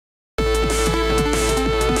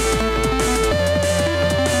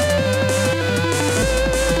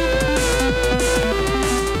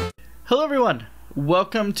Hello everyone,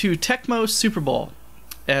 welcome to Tecmo Super Bowl.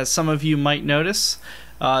 As some of you might notice,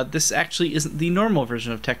 this actually isn't the normal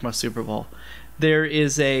version of Tecmo Super Bowl. There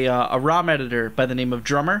is a ROM editor by the name of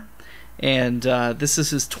Drummer, and this is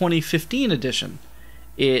his 2015 edition.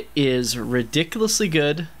 It is ridiculously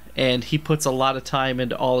good, and he puts a lot of time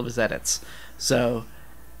into all of his edits. So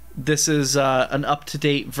this is an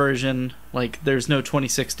up-to-date version. Like, there's no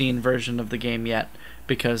 2016 version of the game yet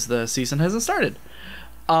because the season hasn't started.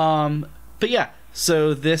 But yeah,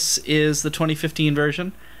 so this is the 2015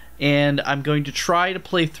 version, and I'm going to try to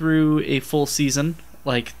play through a full season.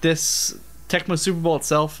 Like, this Tecmo Super Bowl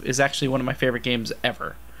itself is actually one of my favorite games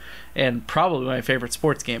ever, and probably my favorite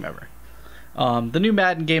sports game ever. The new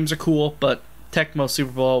Madden games are cool, but Tecmo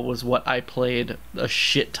Super Bowl was what I played a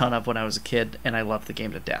shit ton of when I was a kid, and I loved the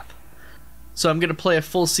game to death. So I'm going to play a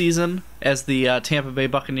full season as the Tampa Bay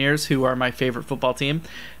Buccaneers, who are my favorite football team.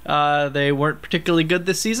 They weren't particularly good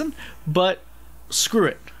this season, but screw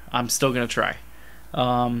it. I'm still going to try.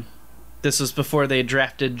 This was before they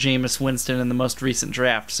drafted Jameis Winston in the most recent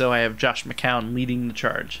draft, so I have Josh McCown leading the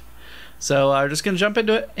charge. So I'm just going to jump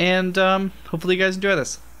into it, and hopefully you guys enjoy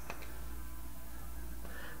this.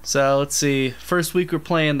 So let's see. First week we're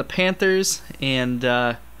playing the Panthers and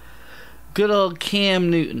good old Cam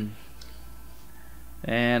Newton.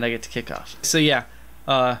 And I get to kick off. So yeah,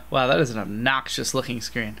 wow, that is an obnoxious looking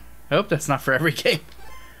screen. I hope that's not for every game.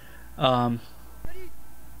 Alright,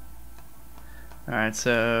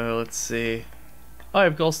 so let's see. Oh, I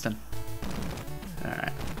have Golston.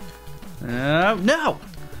 Alright. No!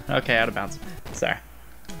 Okay, out of bounds. Sorry.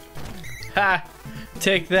 Ha!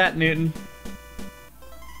 Take that, Newton.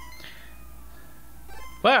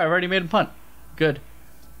 Wow, I've already made a punt. Good.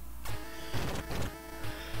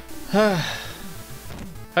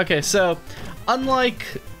 Okay, so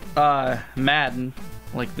unlike Madden,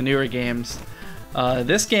 like the newer games,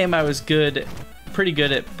 this game I was pretty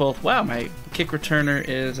good at both. Wow, my kick returner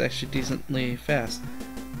is actually decently fast.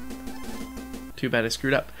 Too bad I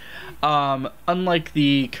screwed up. Unlike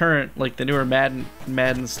the current, like the newer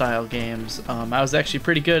Madden style games, I was actually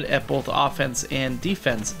pretty good at both offense and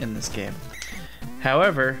defense in this game.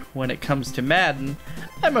 However, when it comes to Madden,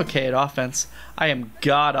 I'm okay at offense. I am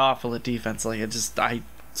god awful at defense. Like, I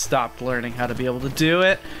stopped learning how to be able to do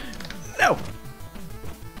it. No!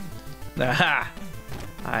 Aha!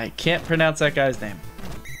 I can't pronounce that guy's name.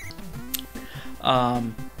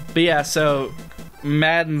 But yeah, so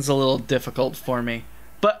Madden's a little difficult for me.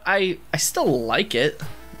 But I still like it.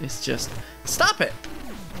 It's just... Stop it!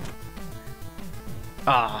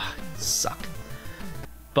 Ah, suck.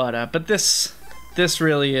 But this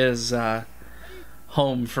really is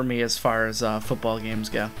home for me as far as football games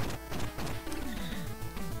go.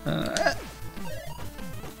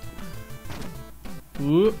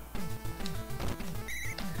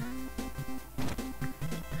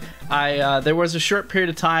 There was a short period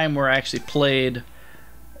of time where I actually played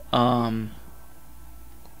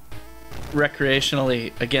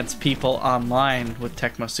recreationally against people online with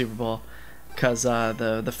Tecmo Super Bowl, because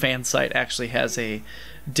the fan site actually has a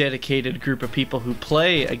dedicated group of people who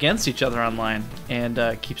play against each other online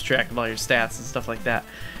and keeps track of all your stats and stuff like that.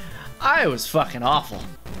 I was fucking awful.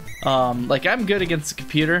 Like, I'm good against the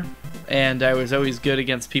computer, and I was always good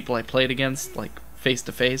against people I played against, like, face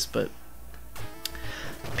to face, but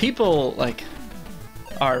people, like,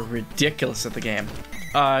 are ridiculous at the game.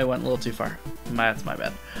 I went a little too far. That's my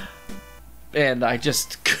bad. And I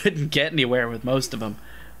just couldn't get anywhere with most of them.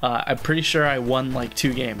 I'm pretty sure I won, like,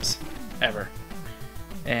 2 games ever.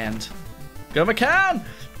 And go McCown!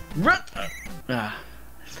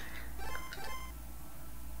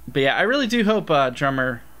 But yeah, I really do hope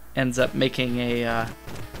Drummer ends up making a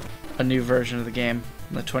new version of the game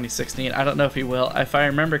in the 2016. I don't know if he will. If I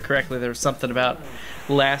remember correctly, there was something about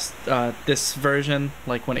this version,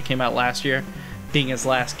 like when it came out last year, being his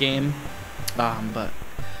last game. But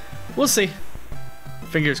we'll see.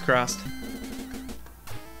 Fingers crossed.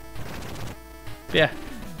 Yeah.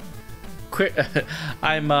 Quick.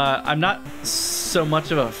 I'm not so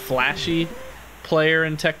much of a flashy player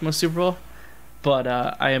in Tecmo Super Bowl, but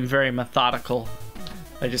I am very methodical.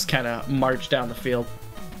 I just kind of march down the field.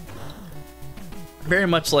 Very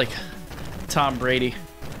much like Tom Brady.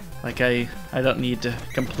 Like, I don't need to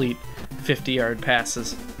complete 50-yard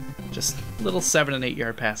passes. Just little 7- and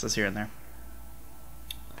 8-yard passes here and there.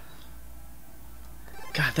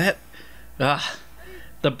 God, that...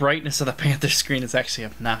 the brightness of the Panther screen is actually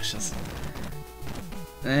obnoxious.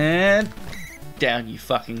 And down you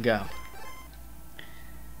fucking go.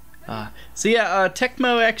 So yeah,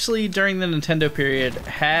 Tecmo actually during the Nintendo period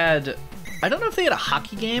had, I don't know if they had a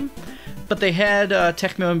hockey game, but they had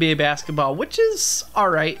Tecmo NBA Basketball, which is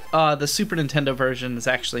alright. The Super Nintendo version is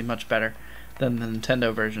actually much better than the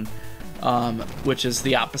Nintendo version, which is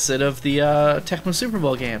the opposite of the Tecmo Super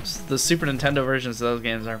Bowl games. The Super Nintendo versions of those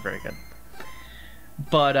games aren't very good.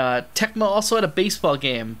 But Tecmo also had a baseball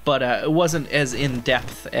game, but it wasn't as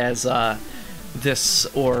in-depth as this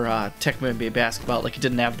or Tecmo NBA Basketball. Like, it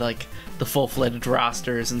didn't have like the full-fledged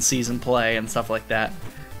rosters and season play and stuff like that.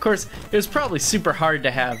 Of course, it was probably super hard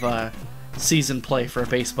to have season play for a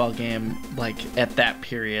baseball game like at that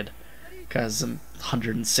period, because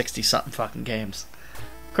 160 something fucking games.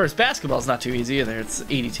 Of course, basketball's not too easy either. It's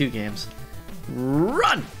 82 games.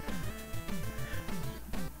 Run!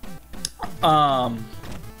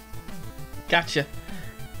 Gotcha.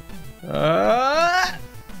 Got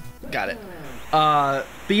it. But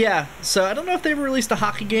yeah, so I don't know if they ever released a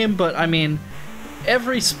hockey game, but I mean,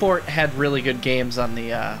 every sport had really good games on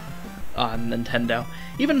the on Nintendo.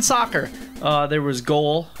 Even soccer, there was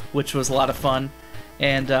Goal, which was a lot of fun,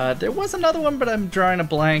 and there was another one, but I'm drawing a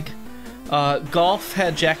blank. Golf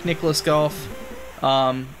had Jack Nicklaus Golf.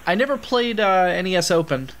 I never played NES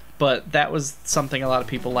Open, but that was something a lot of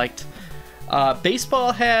people liked.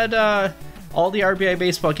 Baseball had all the RBI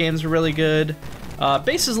baseball games were really good.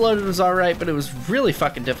 Bases Loaded was alright, but it was really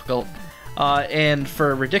fucking difficult. And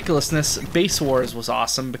for ridiculousness, Base Wars was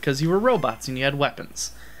awesome because you were robots and you had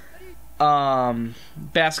weapons.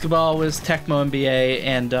 Basketball was Tecmo NBA,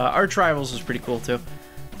 and Arch Rivals was pretty cool too.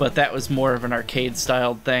 But that was more of an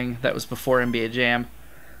arcade-styled thing. That was before NBA Jam.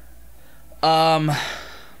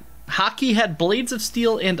 Hockey had Blades of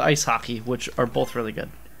Steel and Ice Hockey, which are both really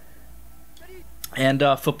good. And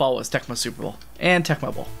football was Tecmo Super Bowl and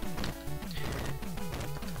Tecmo Bowl.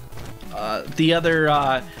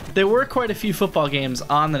 There were quite a few football games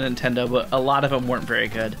on the Nintendo, but a lot of them weren't very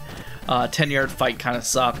good. 10-Yard Fight kind of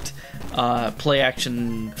sucked. Play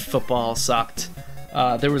Action Football sucked.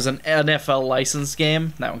 There was an NFL licensed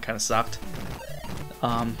game. That one kind of sucked.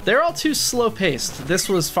 They're all too slow-paced. This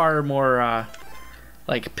was far more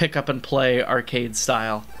like pick-up-and-play arcade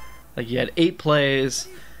style. Like, you had 8 plays.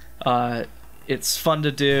 It's fun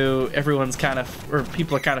to do. Everyone's kind of, or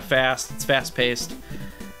people are kind of fast. It's fast-paced.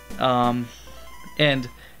 And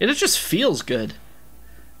it just feels good.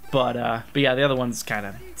 But yeah, the other ones kind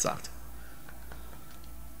of sucked.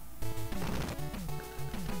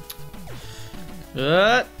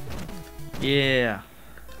 Yeah.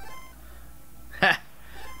 Ha!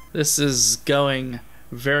 This is going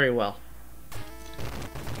very well.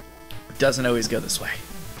 It doesn't always go this way,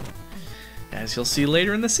 as you'll see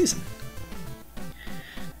later in the season.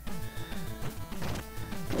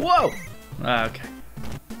 Whoa! Okay.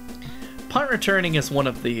 Punt returning is one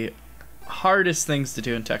of the hardest things to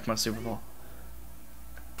do in Tecmo Super Bowl.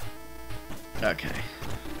 Okay.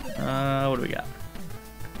 What do we got?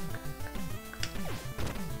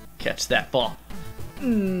 Catch that ball.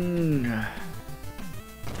 Alright,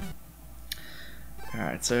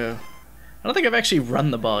 so I don't think I've actually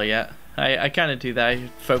run the ball yet. I kind of do that. I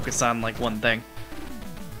focus on like one thing.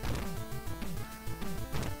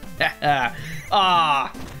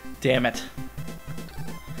 Ah! Damn it.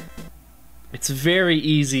 It's very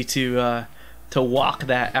easy to walk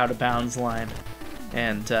that out of bounds line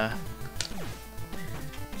and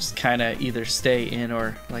just kind of either stay in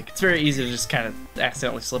or, like, it's very easy to just kind of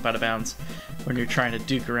accidentally slip out of bounds when you're trying to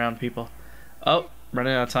duke around people. Oh,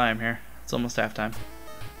 running out of time here. It's almost halftime.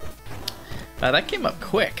 That came up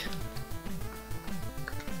quick.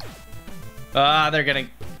 They're getting...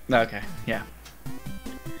 Okay, yeah.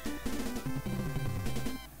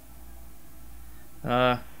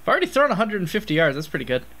 I've already thrown 150 yards. That's pretty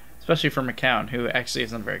good. Especially for McCown, who actually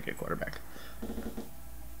isn't a very good quarterback.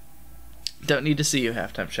 Don't need to see you,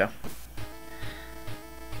 halftime show.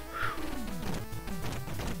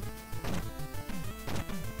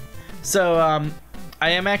 So, I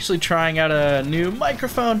am actually trying out a new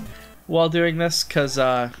microphone while doing this, because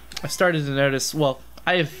I started to notice, well,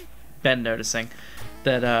 I have been noticing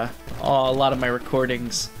that a lot of my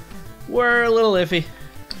recordings were a little iffy.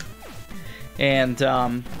 And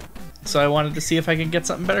so I wanted to see if I can get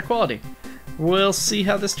something better quality. We'll see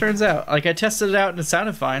how this turns out. Like, I tested it out and it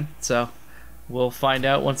sounded fine, so we'll find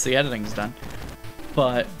out once the editing's done.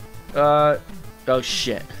 But, oh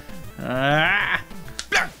shit.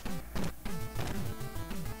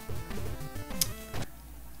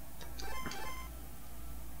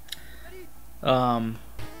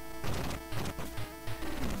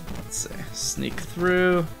 Let's see, sneak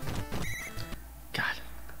through. God.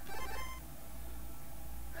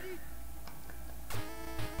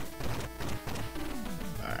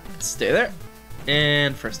 Alright, stay there.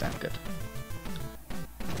 And first down, good.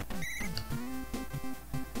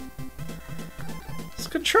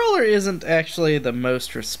 controller isn't actually the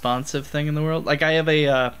most responsive thing in the world. Like, I have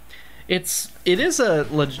a, it's an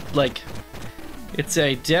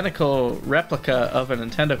identical replica of a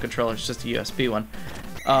Nintendo controller. It's just a USB one.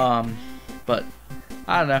 But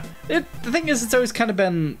I don't know. The thing is, it's always kind of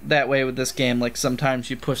been that way with this game. Like, sometimes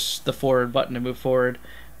you push the forward button to move forward,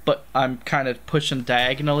 but I'm kind of pushing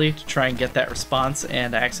diagonally to try and get that response,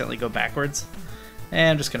 and I accidentally go backwards.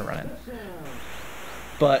 And I'm just gonna run it.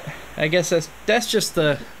 But I guess that's just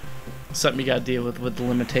something you gotta deal with the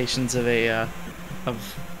limitations of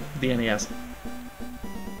of the NES.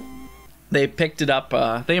 They picked it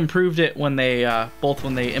up. They improved it when they both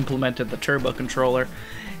when they implemented the Turbo controller,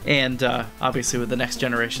 and obviously with the next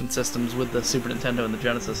generation systems with the Super Nintendo and the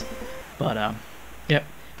Genesis. But yep,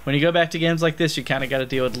 when you go back to games like this, you kind of got to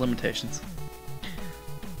deal with limitations.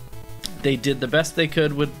 They did the best they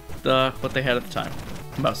could with what they had at the time,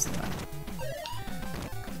 most of the time.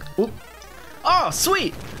 Oop. Oh,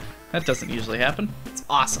 sweet! That doesn't usually happen. It's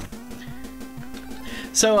awesome.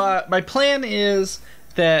 So my plan is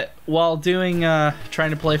that while doing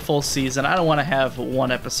trying to play full season, I don't want to have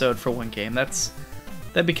one episode for one game.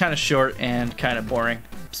 That'd be kind of short and kind of boring,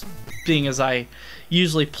 being as I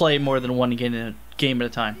usually play more than one game at a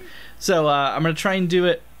time. So I'm gonna try and do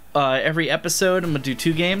it every episode. I'm gonna do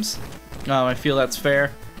 2 games. I feel that's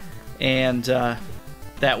fair, and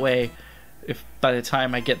that way, if by the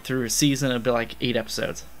time I get through a season, it'll be like 8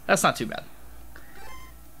 episodes. That's not too bad,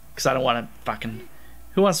 because I don't want to fucking.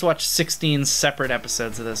 Who wants to watch 16 separate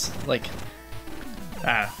episodes of this? Like,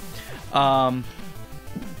 I'm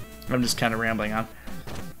just kind of rambling on.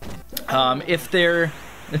 I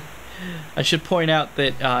should point out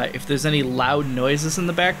that if there's any loud noises in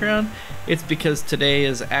the background, it's because today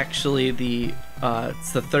is actually it's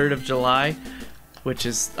the 3rd of July, which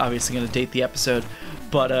is obviously going to date the episode,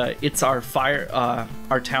 but it's our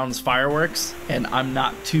town's fireworks, and I'm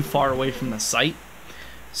not too far away from the site,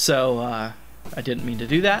 so I didn't mean to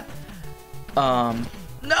do that.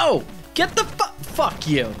 No! Get the fuck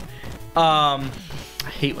you! I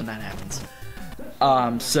hate when that happens.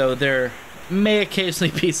 So there may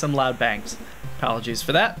occasionally be some loud bangs. Apologies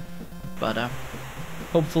for that. But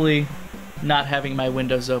hopefully not having my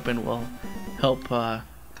windows open will help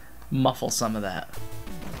muffle some of that.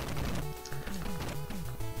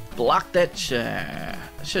 Block that chair.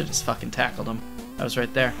 I should have just fucking tackled him. I was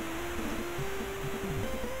right there.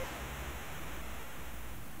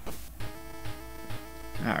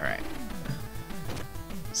 Alright.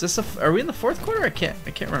 Is this are we in the 4th quarter? I can't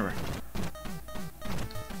remember.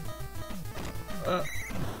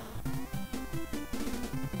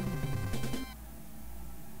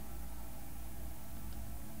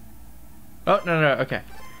 Oh, no, okay.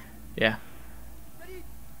 Yeah.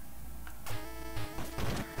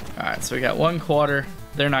 Alright, so we got 1 quarter.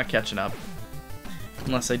 They're not catching up.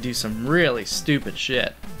 Unless I do some really stupid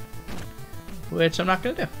shit. Which I'm not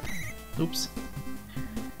gonna do. Oops.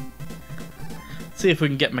 See if we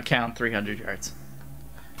can get McCown 300 yards.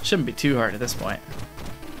 Shouldn't be too hard at this point.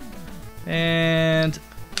 And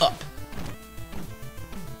up.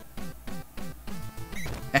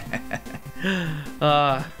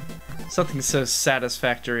 Something so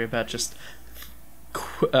satisfactory about just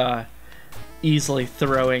easily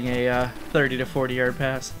throwing a 30 to 40 yard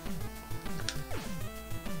pass.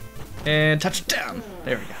 And touchdown.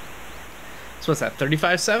 There we go. So what's that,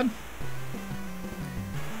 35-7?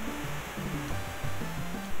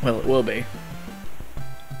 Well, it will be.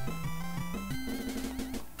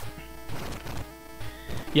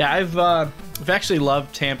 Yeah, I've actually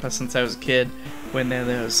loved Tampa since I was a kid, when they had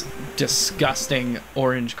those disgusting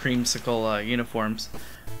orange creamsicle uniforms,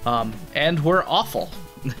 and were awful.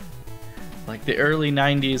 Like, the early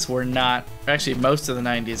 90s were not, actually most of the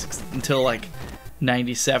 90s until like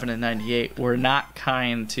 97 and 98 were not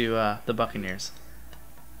kind to the Buccaneers.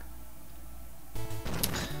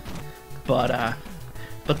 But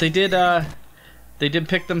they did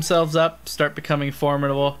pick themselves up, start becoming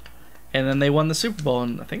formidable, and then they won the Super Bowl,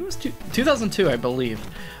 and I think it was 2002, I believe,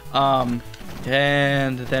 and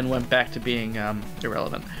then went back to being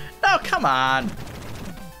irrelevant. No, come on,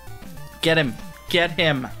 get him,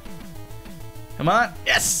 come on,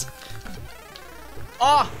 yes,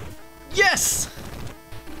 oh, yes,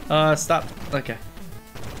 stop, okay,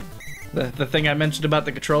 the thing I mentioned about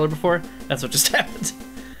the controller before, that's what just happened,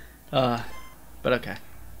 but okay.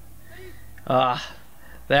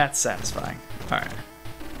 That's satisfying. Alright.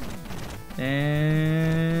 And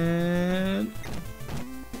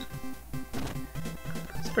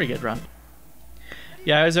it's a pretty good run.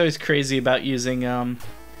 Yeah, I was always crazy about using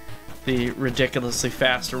the ridiculously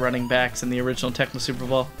fast running backs in the original Tecmo Super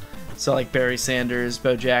Bowl. So like Barry Sanders,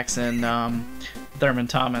 Bo Jackson, Thurman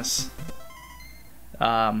Thomas.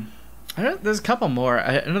 There's a couple more.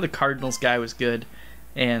 I know the Cardinals guy was good,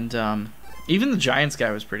 and even the Giants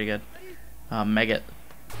guy was pretty good. Meggett.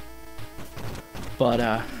 But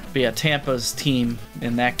yeah, Tampa's team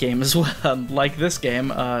in that game as well, like this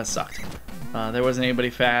game, sucked. There wasn't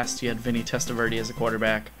anybody fast. You had Vinny Testaverde as a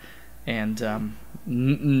quarterback, and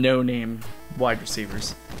no-name wide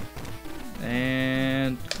receivers.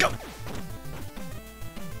 And go!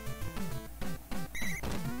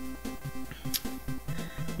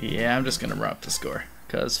 Yeah, I'm just gonna run up the score,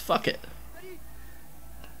 cause fuck it.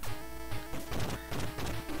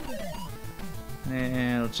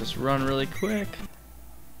 And let's just run really quick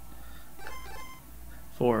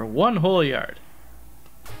for 1 whole yard.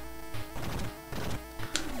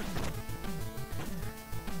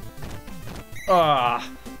 Ah,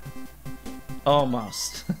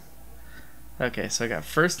 almost. Okay, so I got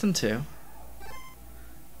 1st and 2.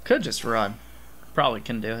 Could just run. Probably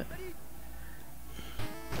can do it.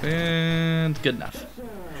 And good enough.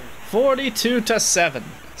 42-7.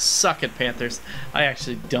 Suck it, Panthers. I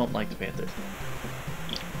actually don't like the Panthers.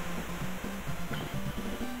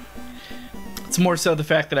 It's more so the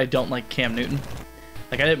fact that I don't like Cam Newton.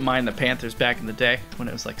 Like, I didn't mind the Panthers back in the day when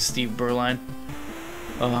it was like Steve Berline.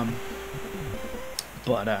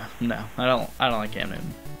 But no, I don't like Cam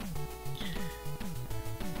Newton.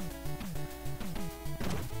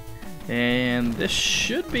 And this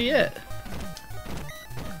should be it.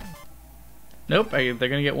 Nope, they're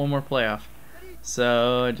gonna get one more playoff.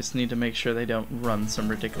 So I just need to make sure they don't run some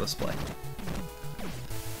ridiculous play.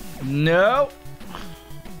 No!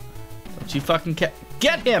 Don't you fucking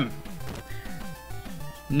get him!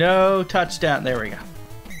 No touchdown. There we go.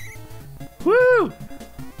 Woo!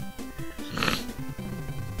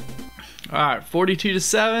 Alright,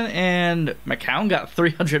 42-7, and McCown got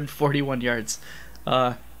 341 yards.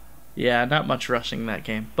 Yeah, not much rushing that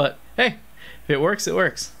game. But hey, if it works, it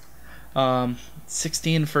works.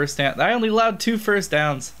 16 first down. I only allowed 2 first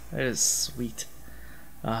downs. That is sweet.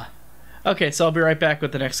 Okay, so I'll be right back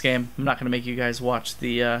with the next game. I'm not gonna make you guys watch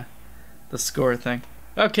the score thing.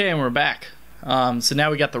 Okay, and we're back. So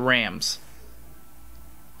now we got the Rams,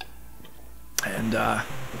 and I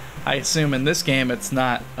assume in this game it's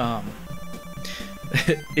not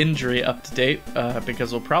injury up to date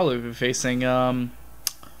because we'll probably be facing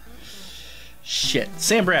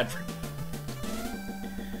Sam Bradford,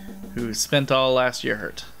 who spent all last year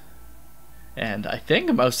hurt. And I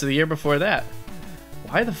think most of the year before that.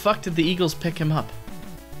 Why the fuck did the Eagles pick him up?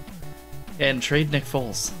 And trade Nick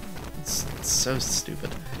Foles? It's so stupid.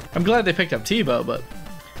 I'm glad they picked up Tebow, but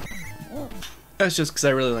that's just because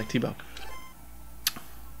I really like Tebow.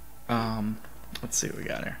 Let's see what we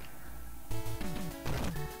got here.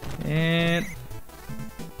 And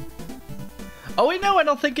oh wait, no, I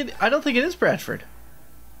don't think it is Bradford.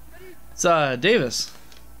 It's Davis.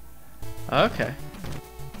 Okay.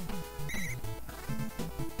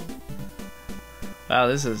 Wow,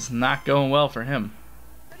 this is not going well for him.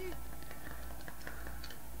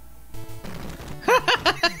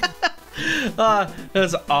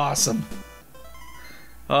 That's awesome.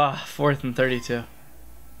 4th and 32.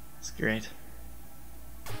 That's great.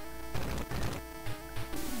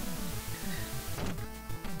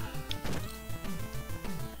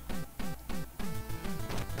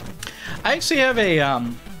 I actually have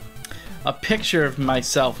a picture of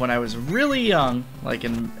myself when I was really young, like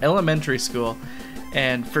in elementary school,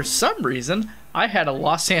 and for some reason I had a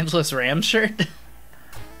Los Angeles Rams shirt.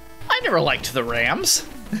 I never liked the Rams.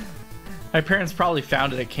 My parents probably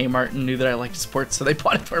found it at Kmart and knew that I liked sports, so they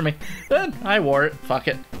bought it for me. Then I wore it. Fuck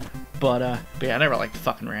it. But yeah, I never liked the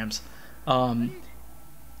fucking Rams.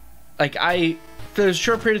 Like for a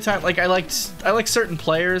short period of time, like I like certain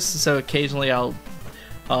players, so occasionally I'll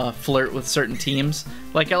flirt with certain teams.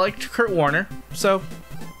 Like I liked Kurt Warner, so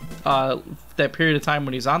that period of time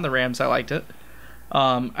when he's on the Rams, I liked it.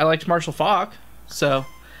 I liked Marshall Faulk, so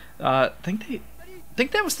I think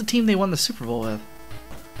that was the team they won the Super Bowl with.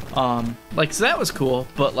 Like, so that was cool,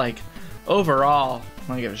 but like overall, I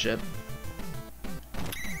don't give a shit.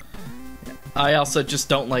 I also just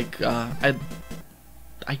don't like I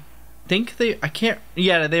think they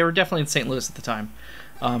were definitely in St. Louis at the time.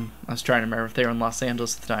 I was trying to remember if they were in Los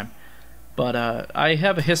Angeles at the time. But I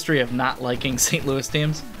have a history of not liking St. Louis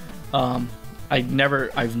teams. I've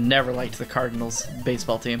never liked the Cardinals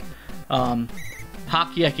baseball team.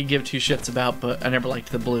 Hockey I could give 2 shits about, but I never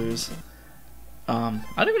liked the Blues. I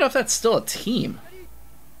don't even know if that's still a team.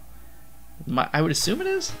 I would assume it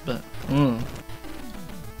is, but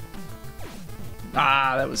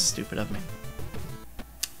that was stupid of me.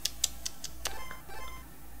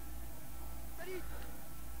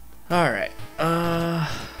 All right.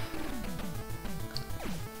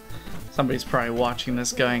 Somebody's probably watching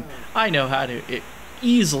this going, I know how to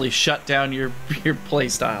easily shut down your play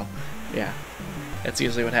style. Yeah, that's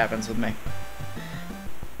usually what happens with me.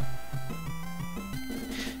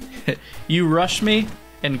 You rush me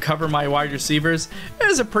and cover my wide receivers,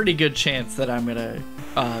 there's a pretty good chance that I'm gonna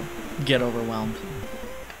get overwhelmed.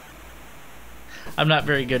 I'm not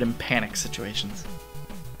very good in panic situations.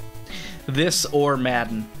 This or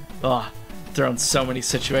Madden. Ugh, thrown so many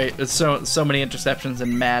so many interceptions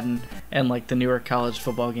in Madden and like the newer college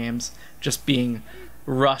football games, just being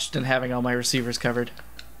rushed and having all my receivers covered.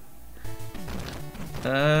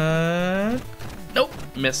 Nope,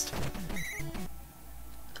 missed.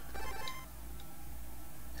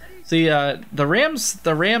 The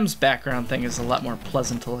Rams background thing is a lot more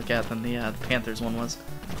pleasant to look at than the Panthers one was.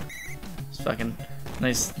 It's fucking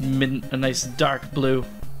nice, a nice dark blue.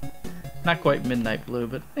 Not quite midnight blue,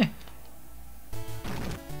 but eh.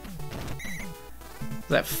 Is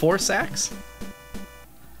that 4 sacks?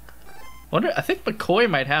 I think McCoy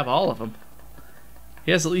might have all of them.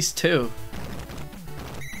 He has at least 2.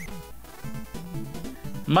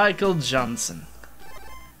 Michael Johnson.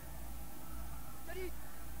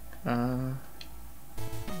 Ha!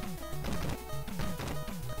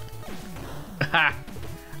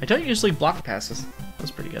 I don't usually block passes. That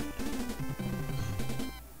was pretty good.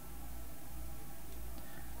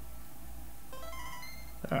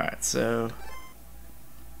 Alright, so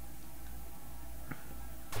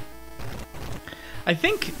I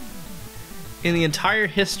think in the entire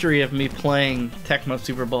history of me playing Tecmo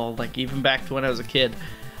Super Bowl, like even back to when I was a kid,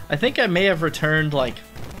 I think I may have returned like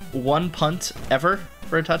 1 punt ever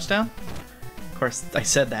for a touchdown. Of course, I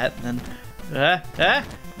said that, and then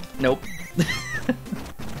nope.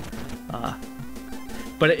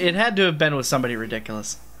 But it had to have been with somebody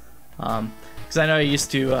ridiculous. Because I know I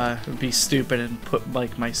used to be stupid and put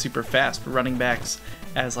like my super fast running backs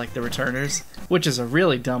as like the returners, which is a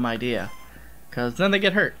really dumb idea, because then they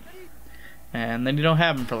get hurt, and then you don't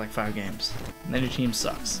have them for like 5 games, and then your team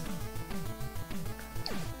sucks.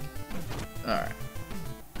 Alright.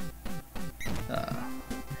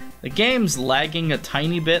 The game's lagging a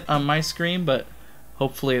tiny bit on my screen, but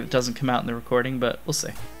hopefully it doesn't come out in the recording, but we'll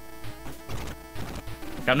see.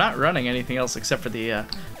 I'm not running anything else except for the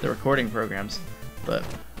recording programs, but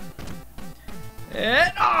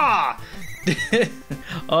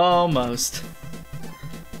almost.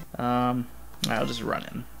 I'll just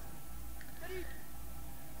run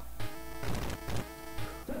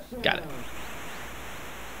in. Got it.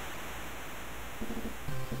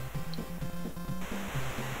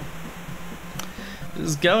 This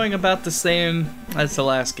is going about the same as the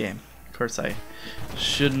last game. Of course, I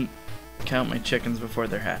shouldn't count my chickens before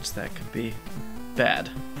they're hatched. That could be bad.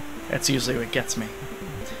 That's usually what gets me.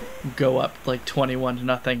 Go up like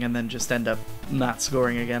 21-0 and then just end up not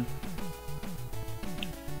scoring again.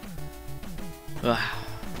 Ugh.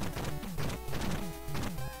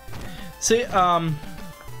 See, I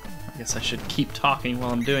guess I should keep talking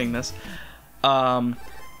while I'm doing this.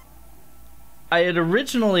 I had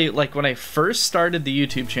originally, like when I first started the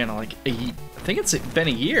YouTube channel, like I think it's been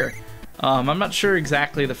a year. I'm not sure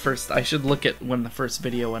exactly the first. I should look at when the first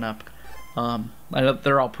video went up. I know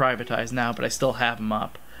they're all privatized now, but I still have them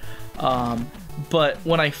up. But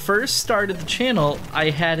when I first started the channel,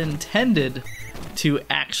 I had intended to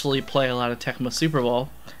actually play a lot of Tecmo Super Bowl.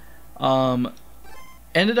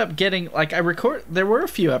 Ended up getting, like, there were a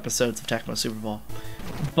few episodes of Tecmo Super Bowl,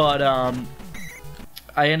 but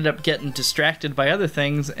I ended up getting distracted by other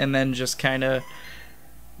things, and then just kind of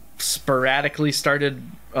sporadically started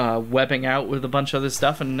webbing out with a bunch of other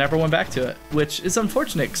stuff and never went back to it, which is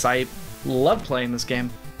unfortunate because I love playing this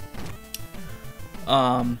game.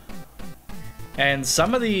 And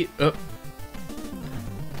some of the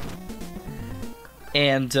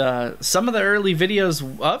some of the early videos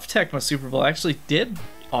of Tecmo Super Bowl actually did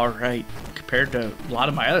alright compared to a lot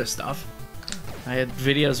of my other stuff. I had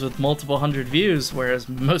videos with multiple hundred views, whereas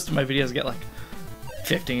most of my videos get like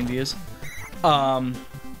 15 views.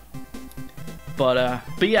 But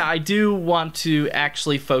yeah, I do want to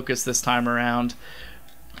actually focus this time around,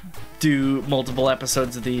 do multiple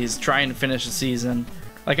episodes of these, try and finish the season.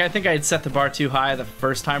 Like, I think I had set the bar too high the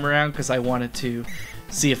first time around because I wanted to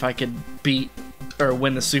see if I could beat or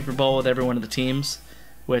win the Super Bowl with every one of the teams,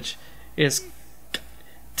 which is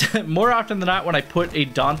more often than not when I put a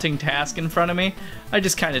daunting task in front of me, I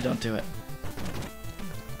just kind of don't do it.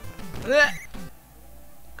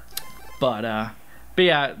 But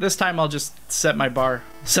yeah, this time I'll just set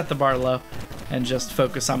the bar low and just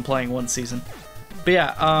focus on playing one season. But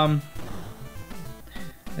yeah,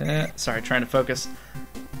 sorry, trying to focus.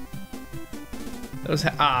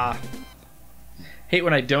 Hate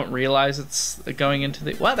when I don't realize it's going into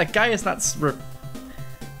the... Wow, that guy is not...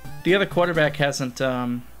 The other quarterback hasn't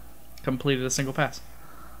completed a single pass.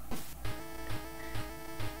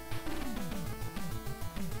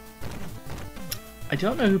 I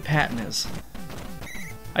don't know who Patton is.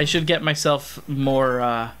 I should get myself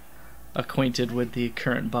more acquainted with the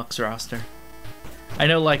current Bucs roster. I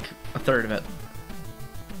know like a third of it.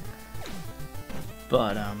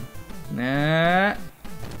 But, nah.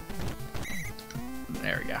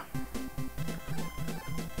 There we go.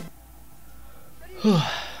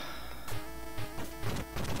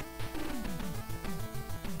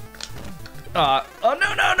 Oh,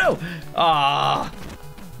 no, no, no!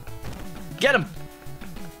 Get him!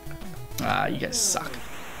 You guys suck.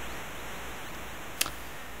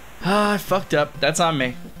 I fucked up. That's on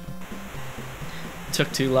me.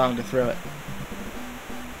 Took too long to throw it.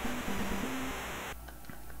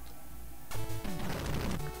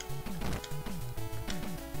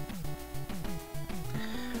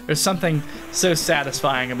 There's something so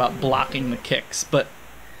satisfying about blocking the kicks, but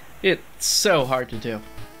it's so hard to do.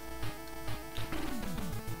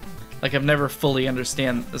 Like, I've never fully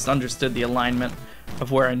understood the alignment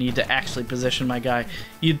of where I need to actually position my guy.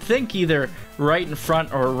 You'd think either right in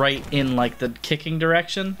front or right in like the kicking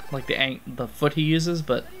direction, like the foot he uses,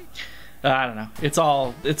 but I don't know. It's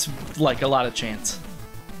like a lot of chance.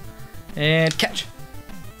 And catch.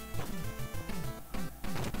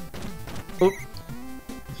 Oop.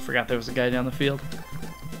 Forgot there was a guy down the field.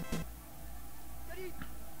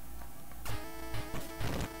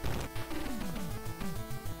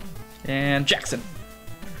 And Jackson.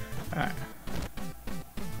 All right.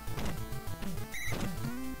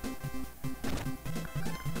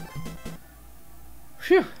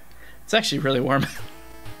 Phew. It's actually really warm.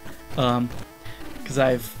 Because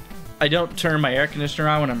I don't turn my air conditioner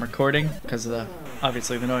on when I'm recording because of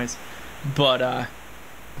obviously the noise. But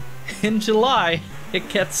in July it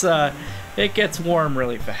gets warm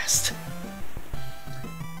really fast.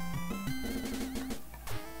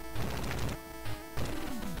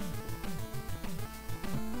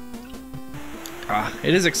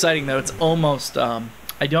 It is exciting though. It's almost I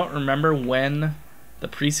don't remember when the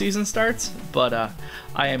preseason starts, but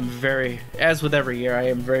I am as with every year, I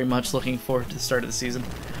am very much looking forward to the start of the season.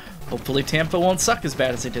 Hopefully Tampa won't suck as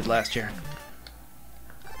bad as they did last year.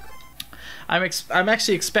 I'm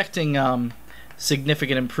actually expecting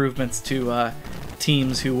significant improvements to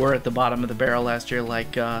teams who were at the bottom of the barrel last year,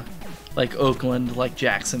 like Oakland, like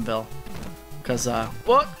Jacksonville, because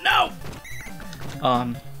well, no,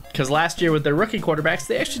 because last year with their rookie quarterbacks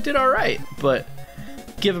they actually did all right, but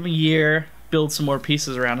give them a year, build some more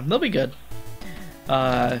pieces around them, they'll be good.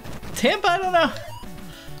 Tampa, I don't know. I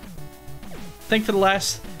think for the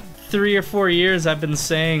last 3 or 4 years I've been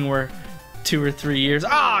saying we're 2 or 3 years.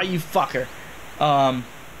 Ah, you fucker.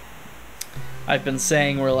 I've been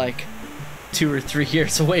saying we're like 2 or 3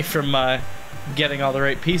 years away from getting all the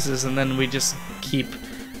right pieces, and then we just keep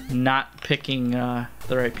not picking the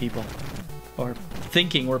right people, or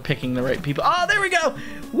thinking we're picking the right people. Oh, there we go!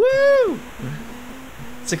 Woo!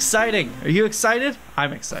 It's exciting. Are you excited?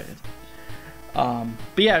 I'm excited. But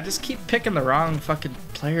yeah, just keep picking the wrong fucking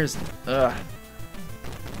players. Ugh.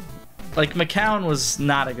 Like, McCown was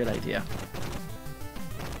not a good idea.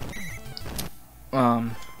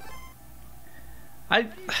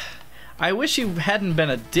 I wish he hadn't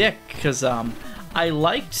been a dick, because I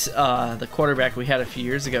liked the quarterback we had a few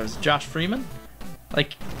years ago. It was Josh Freeman.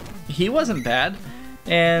 Like, he wasn't bad,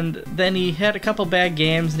 and then he had a couple bad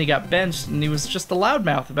games and he got benched, and he was just a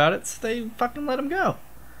loudmouth about it, so they fucking let him go.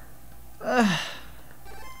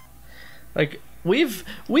 Like, we've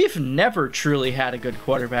never truly had a good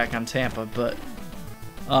quarterback on Tampa, but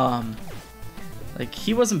like,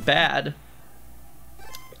 he wasn't bad.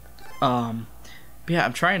 But yeah,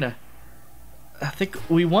 I'm trying to. I think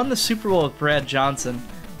we won the Super Bowl with Brad Johnson,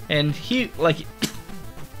 and he, like,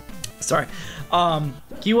 sorry,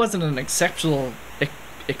 he wasn't an exceptional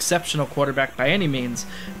quarterback by any means,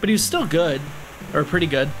 but he was still good, or pretty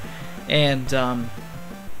good. And I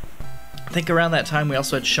think around that time we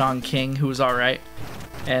also had Sean King, who was all right,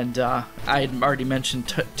 and I had already mentioned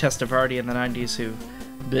Testaverde in the '90s, who,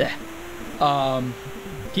 bleh,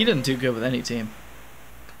 he didn't do good with any team.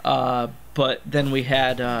 But then we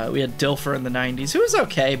had Dilfer in the '90s, who was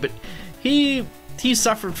okay, but he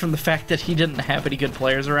suffered from the fact that he didn't have any good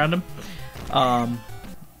players around him.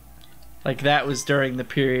 Like, that was during the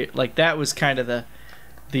period, like, that was kind of the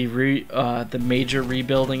major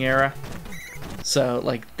rebuilding era. So,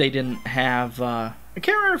 like, they didn't have I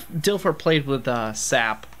can't remember if Dilfer played with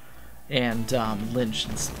Sapp and Lynch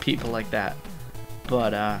and people like that,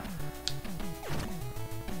 but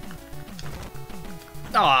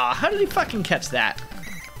Aw, how did he fucking catch that?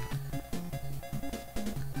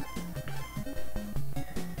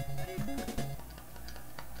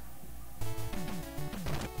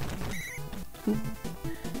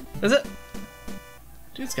 Is it?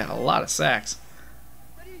 Dude's got a lot of sacks.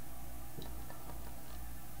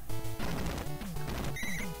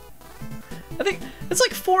 I think it's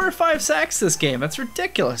like 4 or 5 sacks this game. That's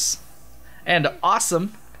ridiculous. And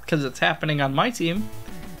awesome, because it's happening on my team.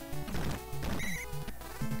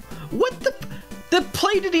 What the? The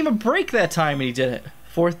play didn't even break that time and he did it.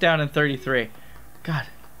 4th down and 33. God.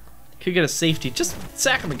 Could get a safety. Just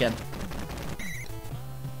sack him again.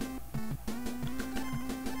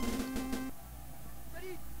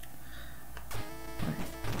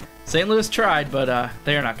 St. Louis tried, but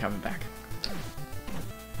they're not coming back.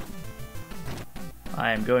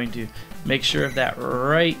 I am going to make sure of that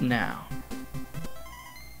right now.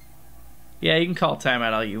 Yeah, you can call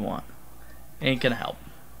timeout all you want. Ain't gonna help.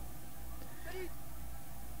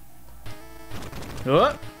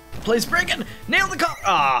 Oh, play's breaking! Nail the call!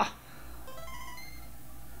 Ah!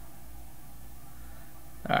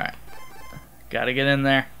 Alright. Gotta get in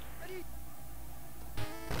there.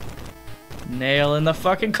 Nail in the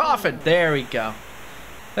fucking coffin. There we go.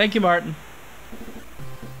 Thank you, Martin.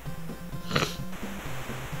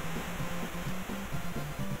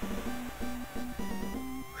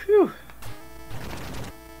 Whew.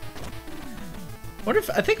 What if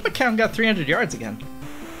I think McCown got 300 yards again?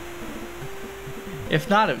 If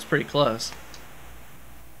not, it was pretty close.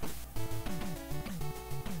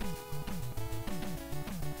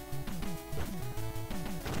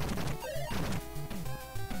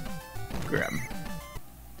 Grim.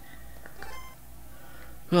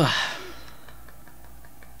 But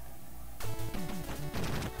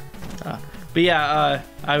yeah,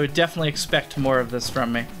 I would definitely expect more of this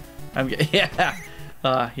from me. Yeah,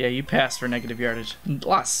 yeah, you passed for negative yardage.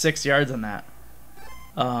 Lost 6 yards on that.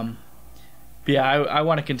 But yeah, I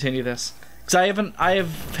want to continue this because I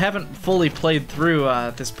haven't fully played through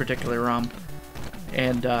this particular ROM,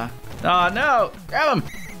 and oh no, grab him!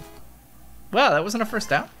 Wow, that wasn't a first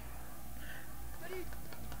down.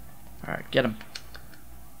 All right, get him.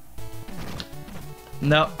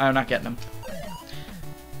 No, I'm not getting him.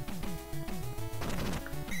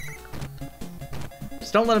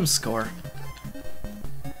 Just don't let him score.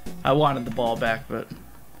 I wanted the ball back, but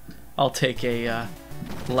I'll take a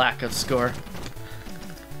lack of score.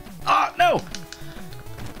 Ah, no!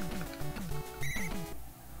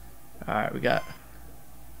 All right, we got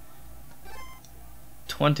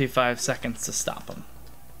 25 seconds to stop him.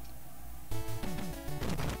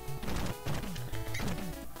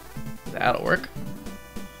 That'll work.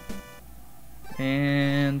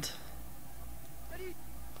 And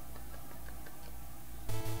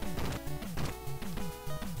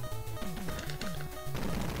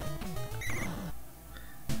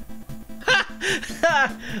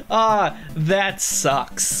ah, that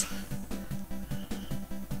sucks.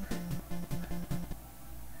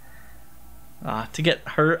 To get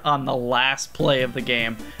hurt on the last play of the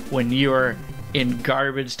game when you're in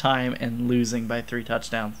garbage time and losing by 3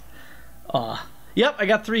 touchdowns. Yep, I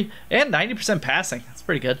got 3 and 90% passing. That's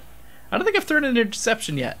pretty good. I don't think I've thrown an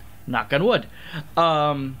interception yet. Knock on wood.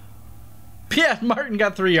 Yeah, Martin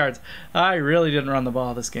got 3 yards. I really didn't run the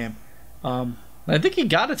ball this game. I think he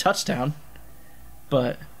got a touchdown.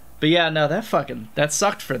 But yeah, no, that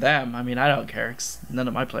sucked for them. I mean, I don't care 'cause none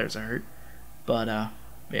of my players are hurt. But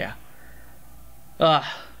yeah.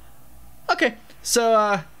 Okay,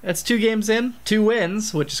 so that's 2 games in, 2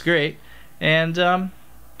 wins, which is great. And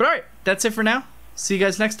but all right, that's it for now. See you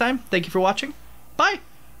guys next time. Thank you for watching. Bye.